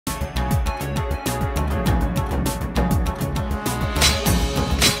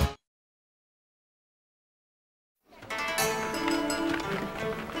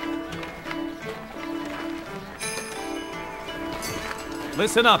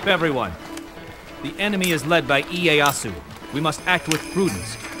Listen up, everyone. The enemy is led by Ieyasu. We must act with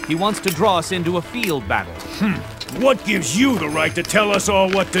prudence. He wants to draw us into a field battle. What gives you the right to tell us all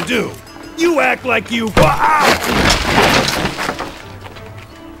what to do? You act like you...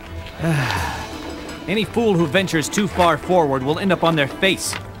 Any fool who ventures too far forward will end up on their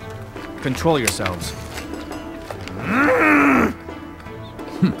face. Control yourselves.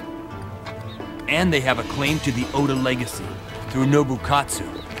 And they have a claim to the Oda legacy through Nobukatsu.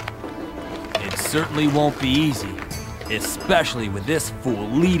 It certainly won't be easy, especially with this fool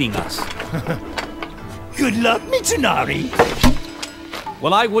leading us. Good luck, Mitsunari!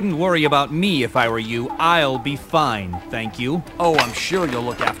 Well, I wouldn't worry about me if I were you. I'll be fine, thank you. Oh, I'm sure you'll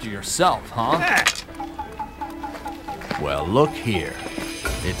look after yourself, huh? Well, look here.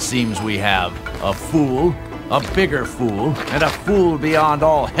 It seems we have a fool, a bigger fool, and a fool beyond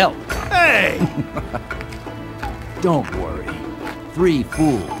all help. Hey! Don't worry. 3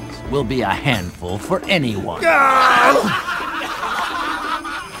 fools will be a handful for anyone.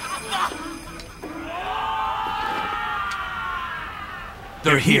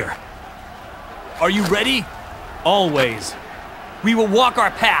 They're here. Are you ready? Always. We will walk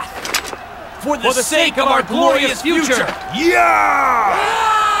our path. For the sake of our glorious future! Yeah!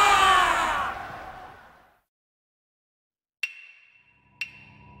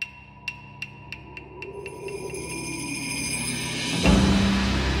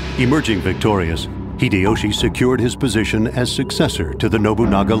 Emerging victorious, Hideyoshi secured his position as successor to the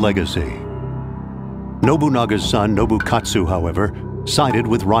Nobunaga legacy. Nobunaga's son Nobukatsu, however, sided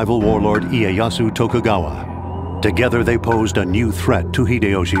with rival warlord Ieyasu Tokugawa. Together they posed a new threat to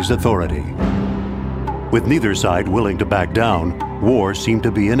Hideyoshi's authority. With neither side willing to back down, war seemed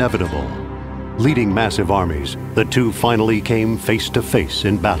to be inevitable. Leading massive armies, the two finally came face to face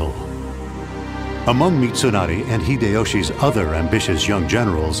in battle. Among Mitsunari and Hideyoshi's other ambitious young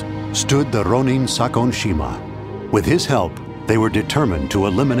generals stood the ronin Sakon Shima. With his help, they were determined to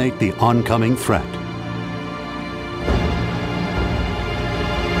eliminate the oncoming threat.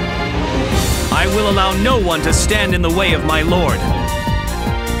 I will allow no one to stand in the way of my lord.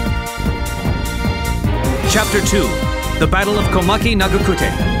 Chapter 2. The Battle of Komaki Nagakute.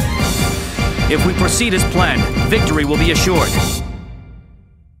 If we proceed as planned, victory will be assured.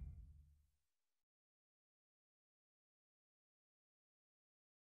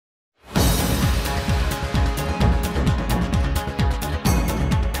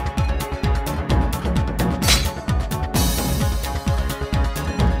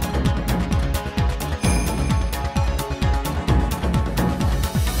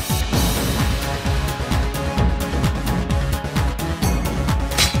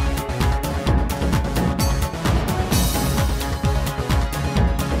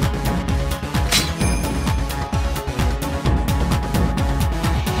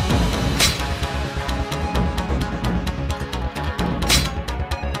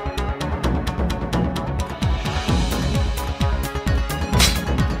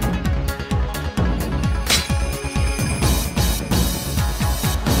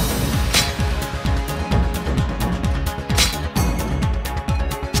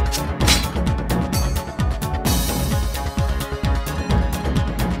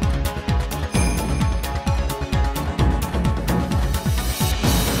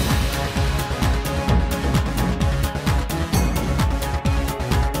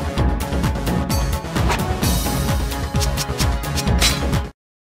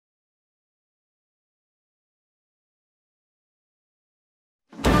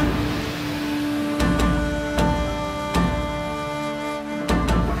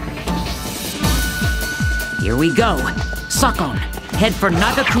 Here we go. Sakon, head for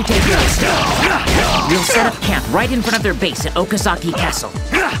Nagakute base. We'll set up camp right in front of their base at Okazaki Castle.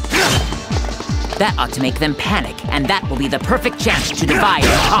 That ought to make them panic, and that will be the perfect chance to divide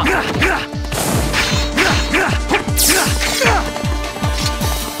and conquer.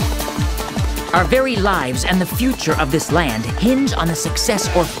 Our very lives and the future of this land hinge on the success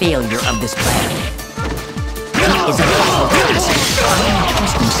or failure of this plan. It is a difficult task. I am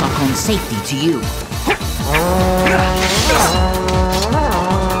entrusting Sakon's safety to you.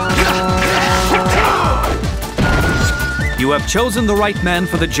 You have chosen the right man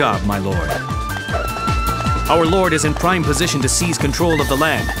for the job, my lord. Our lord is in prime position to seize control of the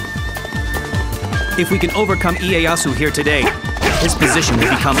land. If we can overcome Ieyasu here today, his position will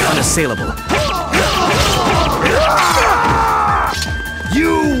become unassailable.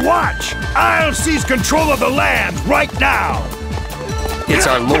 You watch! I'll seize control of the land right now! It's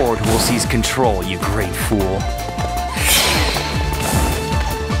our lord who will seize control, you great fool.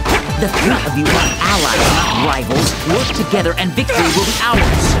 The three of you are allies, not rivals. Work together and victory will be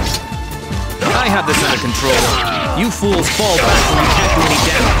ours. I have this under control. You fools fall back when you can't do any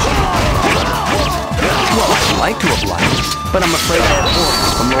damage. Well, I'd like to oblige, but I'm afraid I have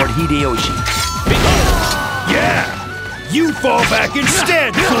orders from Lord Hideyoshi. Yeah! You fall back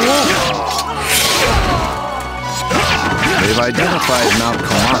instead, fool! They've identified Mount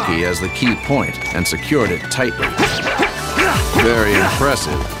Komaki as the key point and secured it tightly. Very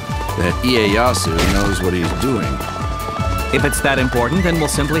impressive that Ieyasu knows what he's doing. If it's that important, then we'll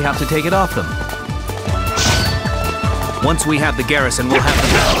simply have to take it off them. Once we have the garrison, we'll have the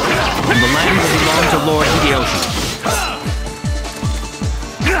battle, and the land will belong to Lord Hideyoshi.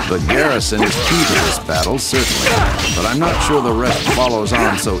 The garrison is key to this battle, certainly, but I'm not sure the rest follows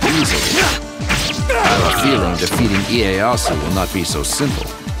on so easily. I have a feeling defeating Ieyasu will not be so simple.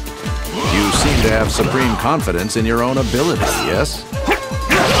 You seem to have supreme confidence in your own ability, yes?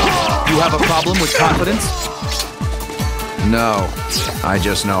 You have a problem with confidence? No. I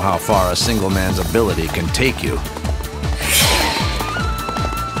just know how far a single man's ability can take you.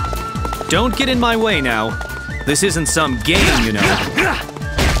 Don't get in my way now. This isn't some game, you know.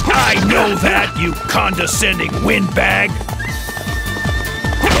 I know that, you condescending windbag!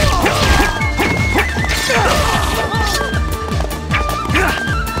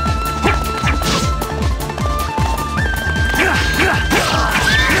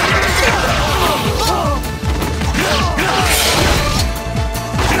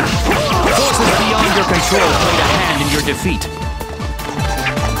 Forces beyond your control played a hand in your defeat.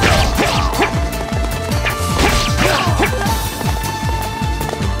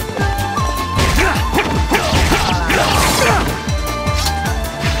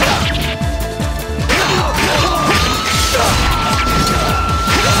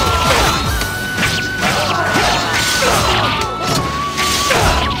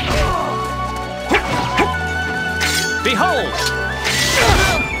 Behold!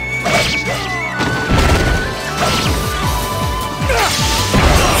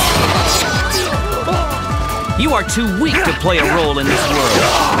 You are too weak to play a role in this world.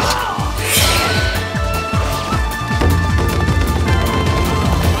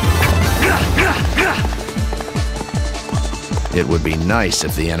 It would be nice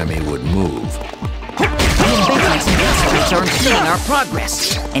if the enemy would move. The embankments and castle are impeding our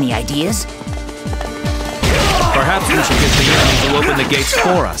progress. Any ideas? Perhaps we should get the enemy to open the gates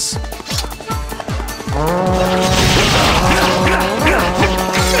for us.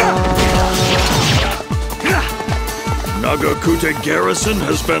 Nagakute garrison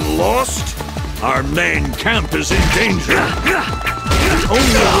has been lost? Our main camp is in danger. The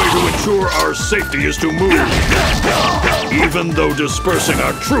only way to ensure our safety is to move. Even though dispersing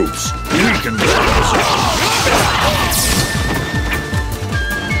our troops weakens our position.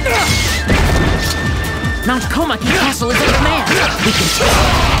 Mount Komaki Castle is in command. We can take it.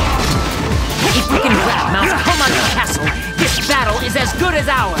 If we can grab Mount Komaki Castle, this battle is as good as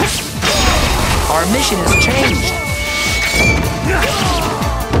ours. Our mission has changed.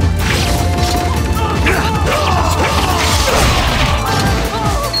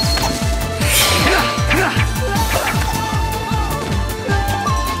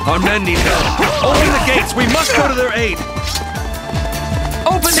 Our men need help. Open the gates. We must go to their aid.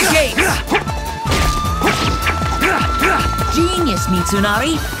 Open the gates! Genius,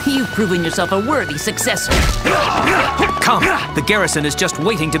 Mitsunari. You've proven yourself a worthy successor. Come, the garrison is just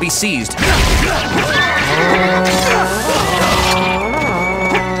waiting to be seized.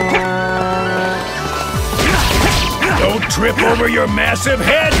 Don't trip over your massive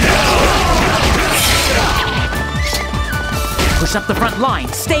head now! Push up the front line.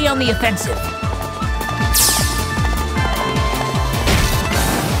 Stay on the offensive.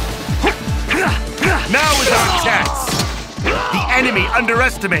 Now is our chance! The enemy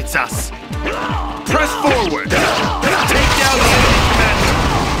underestimates us! Press forward! Take down the enemy commander!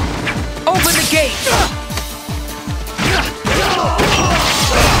 Open the gates!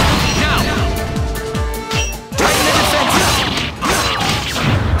 Now! Tighten the defenses!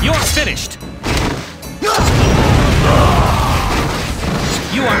 You're finished!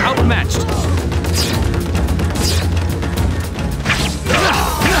 You are outmatched!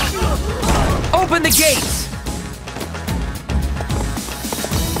 Open the gates!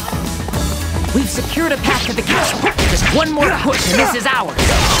 We've secured a path to the castle. Just one more push and this is ours.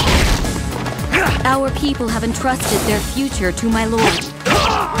 Our people have entrusted their future to my lord. We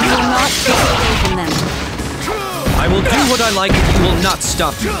will not take it away from them. I will do what I like and you will not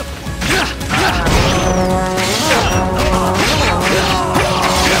stop me.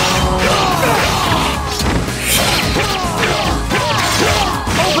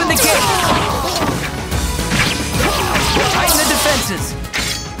 Open the gates!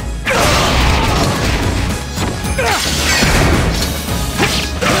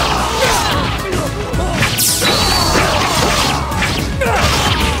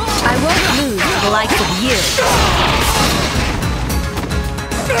 I won't lose to the likes of you.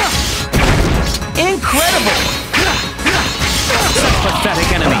 Incredible! Such pathetic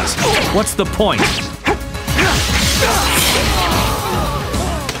enemies. What's the point?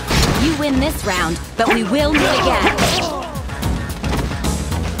 You win this round, but we will meet again.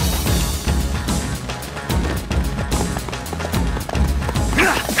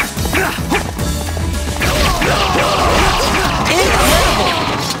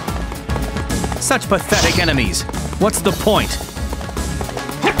 Such pathetic enemies. What's the point?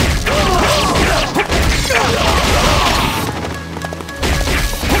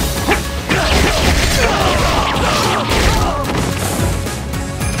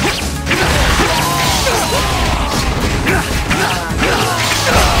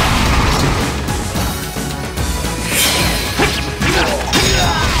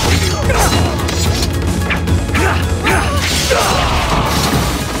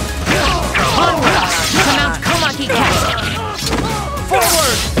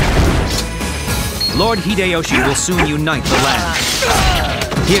 Lord Hideyoshi will soon unite the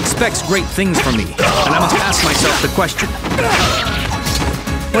land. He expects great things from me, and I must ask myself the question.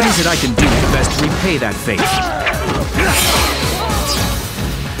 What is it I can do to best repay that faith?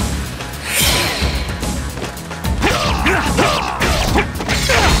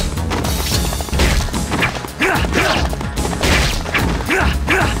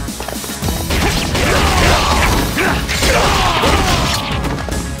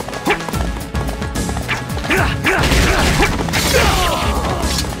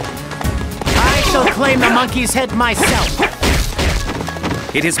 Claim the monkey's head myself.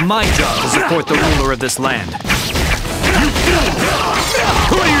 It is my job to support the ruler of this land.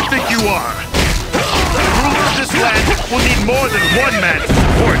 Who do you think you are? The ruler of this land will need more than one man to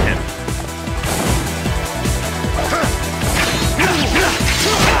support him.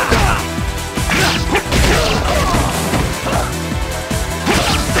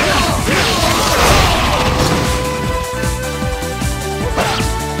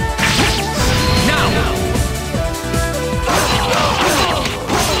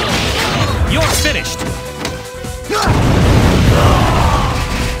 Finished!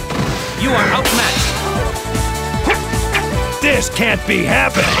 You are outmatched! This can't be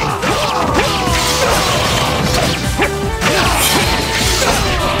happening!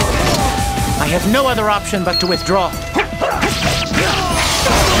 I have no other option but to withdraw.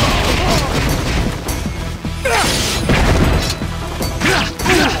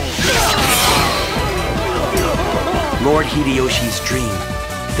 Lord Hideyoshi's dream.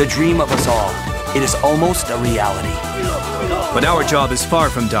 The dream of us all. It is almost a reality. But our job is far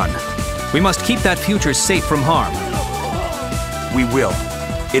from done. We must keep that future safe from harm. We will.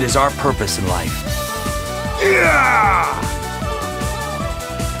 It is our purpose in life. Yeah!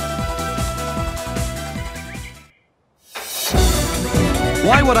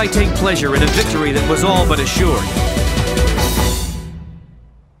 Why would I take pleasure in a victory that was all but assured?